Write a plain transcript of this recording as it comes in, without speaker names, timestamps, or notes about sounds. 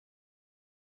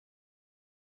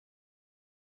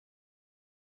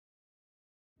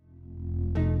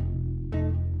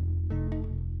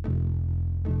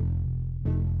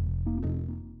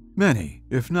Many,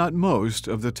 if not most,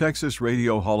 of the Texas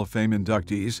Radio Hall of Fame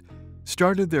inductees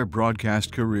started their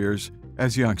broadcast careers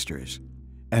as youngsters,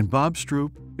 and Bob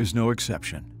Stroupe is no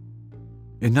exception.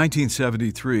 In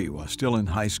 1973, while still in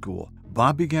high school,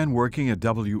 Bob began working at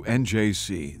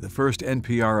WNJC, the first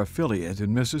NPR affiliate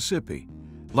in Mississippi,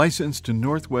 licensed to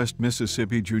Northwest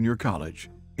Mississippi Junior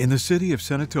College in the city of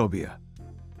Senatobia.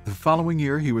 The following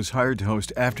year, he was hired to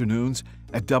host afternoons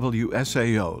at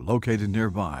WSAO, located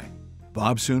nearby.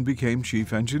 Bob soon became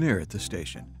chief engineer at the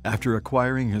station after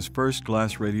acquiring his first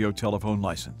glass radio telephone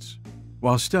license.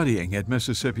 While studying at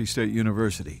Mississippi State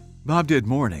University, Bob did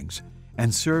mornings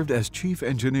and served as chief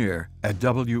engineer at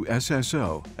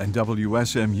WSSO and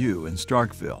WSMU in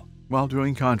Starkville while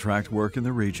doing contract work in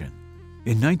the region.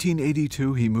 In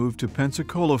 1982, he moved to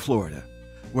Pensacola, Florida,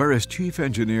 where as chief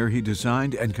engineer he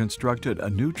designed and constructed a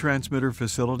new transmitter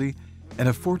facility and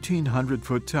a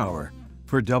 1,400-foot tower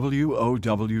for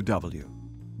WOWW.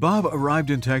 Bob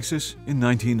arrived in Texas in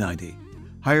 1990,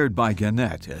 hired by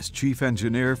Gannett as chief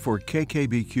engineer for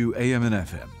KKBQ AM and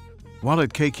FM. While at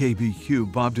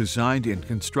KKBQ, Bob designed and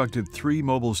constructed 3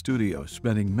 mobile studios,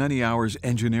 spending many hours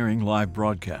engineering live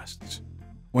broadcasts.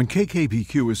 When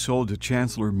KKBQ was sold to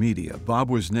Chancellor Media, Bob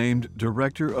was named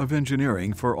Director of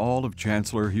Engineering for all of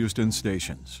Chancellor Houston's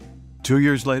stations. 2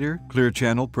 years later, Clear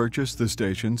Channel purchased the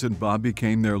stations and Bob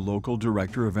became their local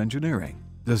Director of Engineering,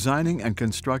 designing and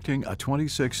constructing a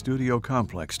 26-studio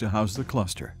complex to house the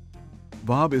cluster.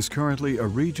 Bob is currently a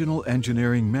Regional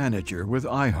Engineering Manager with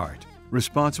iHeart,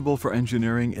 responsible for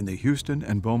engineering in the Houston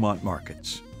and Beaumont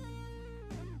markets.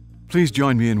 Please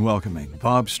join me in welcoming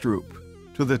Bob Stroupe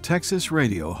to the Texas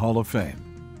Radio Hall of Fame.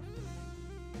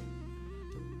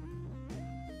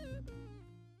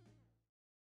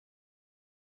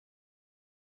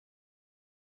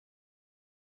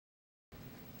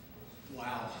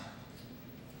 Wow.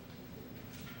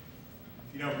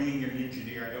 You know, being an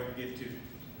engineer, I don't get to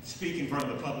speak in front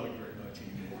of the public very much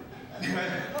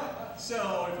anymore.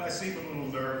 So if I seem a little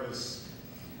nervous,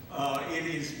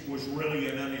 was really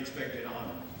an unexpected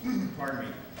honor. Pardon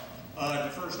me. The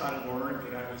first I learned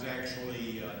that I was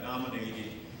actually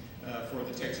nominated for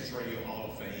the Texas Radio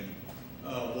Hall of Fame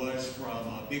was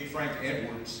from Big Frank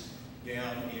Edwards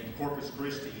down in Corpus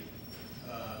Christi,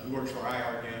 who works for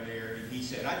iHeart down there, and he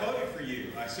said, "I voted for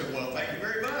you." I said, "Well, thank you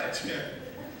very much."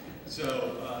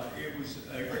 So it was,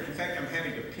 in fact, I'm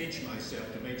having to pinch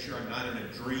myself to make sure I'm not in a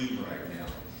dream right now.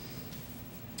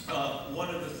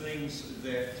 One of the things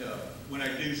that when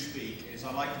I do speak is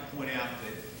I like to point out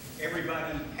that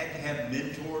everybody had to have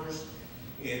mentors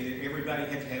and that everybody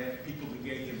had to have people who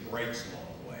gave them breaks along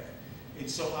the way. And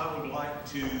so I would like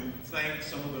to thank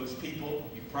some of those people.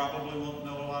 You probably won't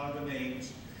know a lot of the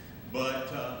names,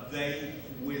 but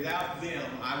without them,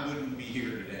 I wouldn't be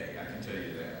here today, I can tell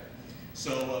you that.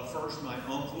 So first, my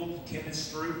uncle, Kenneth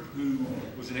Stroupe, who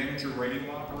was an amateur radio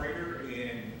operator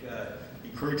and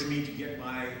encouraged me to get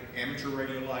my amateur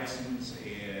radio license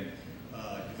and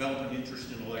develop an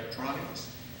interest in electronics.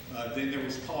 Then there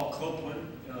was Paul Copeland.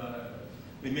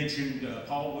 They mentioned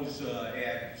Paul was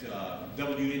at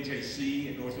WNJC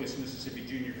at Northwest Mississippi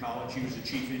Junior College. He was the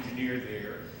chief engineer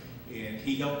there, and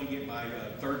he helped me get my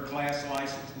third class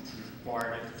license, which was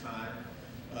required at the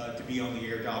time, to be on the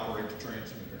air to operate the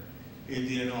transmitter. And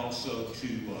then also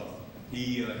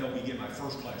he helped me get my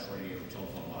first class radio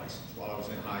telephone license while I was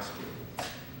in high school.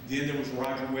 Then there was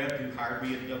Roger Webb, who hired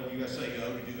me at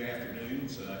WSAO to do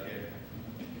afternoons.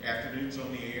 Afternoons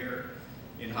on the air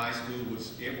in high school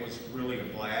was really a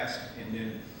blast. And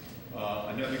then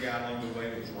another guy along the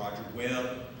way was Roger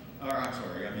Webb. Or I'm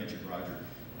sorry, I mentioned Roger.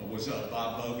 Was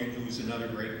Bob Bogan, who was another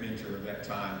great mentor at that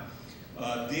time.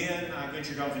 Then I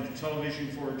ventured off into television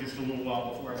for just a little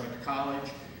while before I went to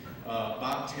college.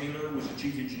 Bob Taylor was the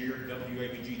chief engineer at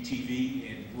WABG TV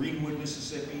in Greenwood,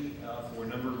 Mississippi for a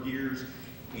number of years,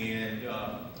 and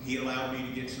he allowed me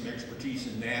to get some expertise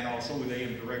in that, also with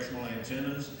AM directional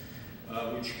antennas,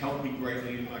 which helped me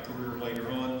greatly in my career later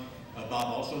on. Bob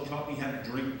also taught me how to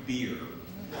drink beer,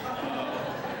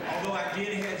 although I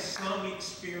did have some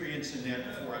experience in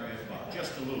that before I met Bob,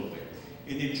 just a little bit.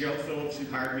 And then Joe Phillips, who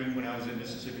hired me when I was in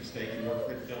Mississippi State and worked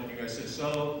at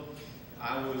WSSO,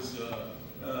 I was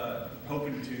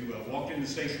hoping to walk in the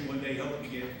station one day, hoping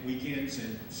to get weekends,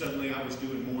 and suddenly I was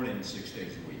doing mornings 6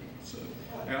 days a week. So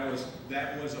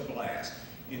that was a blast.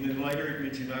 And then later it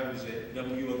mentioned I was at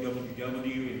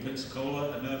WOWW in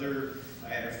Pensacola. I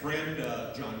had a friend,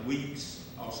 John Weeks,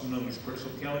 also known as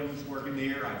Crystal Kelly, was working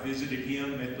there. I visited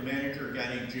him, met the manager, a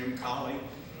guy named Jim Colley,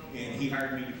 and he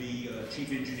hired me to be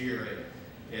chief engineer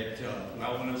at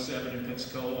Well 107 in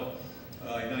Pensacola.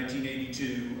 In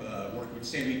 1982, worked with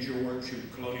Sammy George, who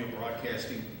Colonial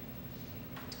Broadcasting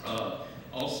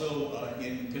Also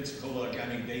in Pensacola, a guy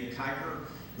named Dave Kiker,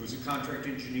 who's a contract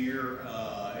engineer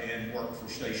and worked for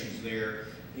stations there.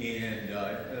 And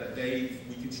Dave,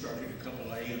 we constructed a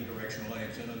couple of AM directional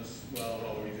antennas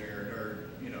while we were there,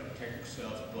 technical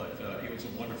stuff, but it was a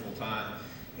wonderful time.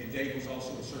 And Dave was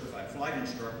also a certified flight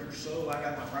instructor, so I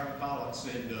got my private pilots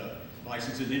and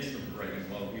license and instrument rating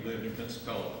while we lived in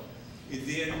Pensacola. And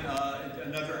then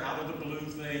another out of the blue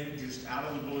thing, just out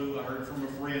of the blue, I heard from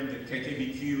a friend that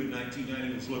KKBQ in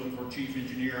 1990 was looking for a chief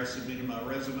engineer. I submitted my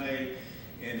resume,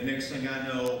 and the next thing I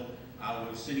know, I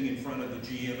was sitting in front of the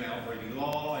GM, Al Brady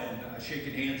Law, and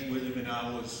shaking hands with him, and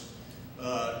I was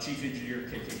chief engineer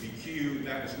at KKBQ.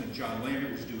 That was when John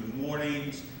Lambert was doing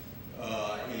mornings,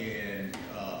 and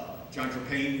John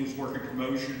Trepane was working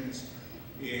promotions.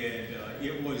 And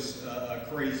it was a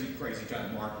crazy, crazy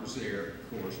time. Mark was there,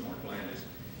 of course, Mark Landis.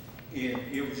 And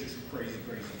it was just a crazy,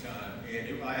 crazy time.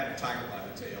 And I had a tiger by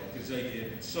the tail because they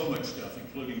did so much stuff,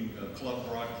 including club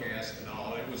broadcast and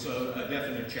all. It was a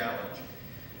definite challenge.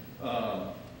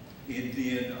 And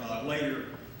then later,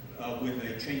 when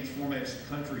they changed formats of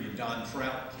the country and Don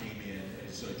Stroupe came in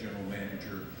as general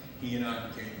manager, he and I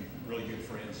became really good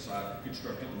friends. I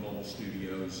constructed the mobile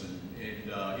studios,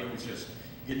 and it was just,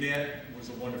 Gannett was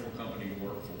a wonderful company to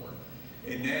work for.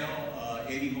 And now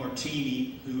Eddie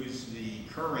Martini, who is the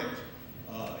current,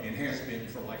 and has been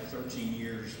for like 13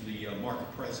 years, the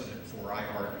market president for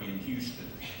iHeart in Houston.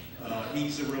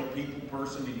 He's a real people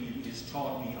person, and he has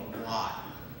taught me a lot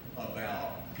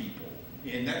about people.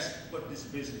 And that's what this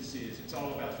business is. It's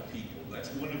all about the people. That's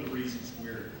one of the reasons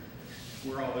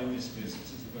we're all in this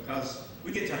business, is because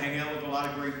we get to hang out with a lot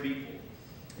of great people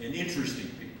and interesting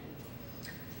people.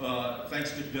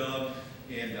 Thanks to Doug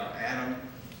and Adam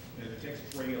at the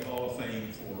Texas Radio Hall of Fame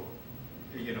for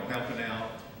helping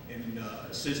out and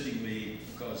assisting me,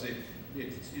 because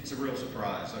it's a real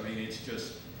surprise. I mean, it's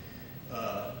just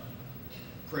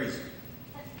crazy,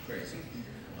 crazy.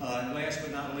 Last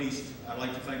but not least, I'd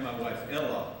like to thank my wife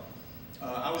Ella.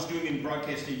 I was doing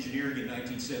broadcast engineering in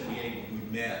 1978 when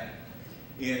we met,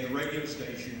 and the radio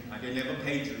station, I didn't have a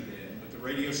pager then, but the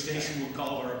radio station would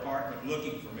call our apartment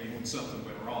looking for me when something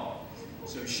went wrong.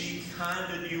 So she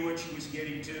kind of knew what she was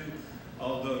getting to,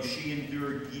 although she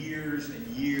endured years and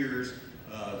years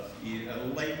of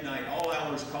late night, all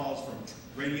hours calls from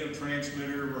radio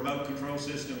transmitter, remote control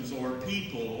systems, or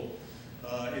people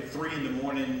at 3 in the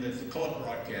morning that the club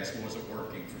broadcast wasn't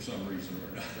working for some reason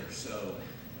or another. So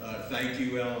thank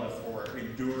you, Ella, for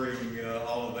enduring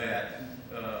all of that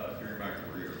during my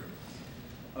career.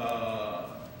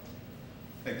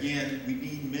 Again, we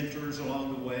need mentors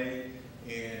along the way,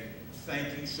 and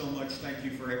thank you so much. Thank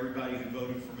you for everybody who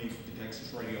voted for me for the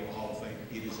Texas Radio Hall of Fame.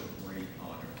 It is a great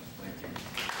honor. Thank you.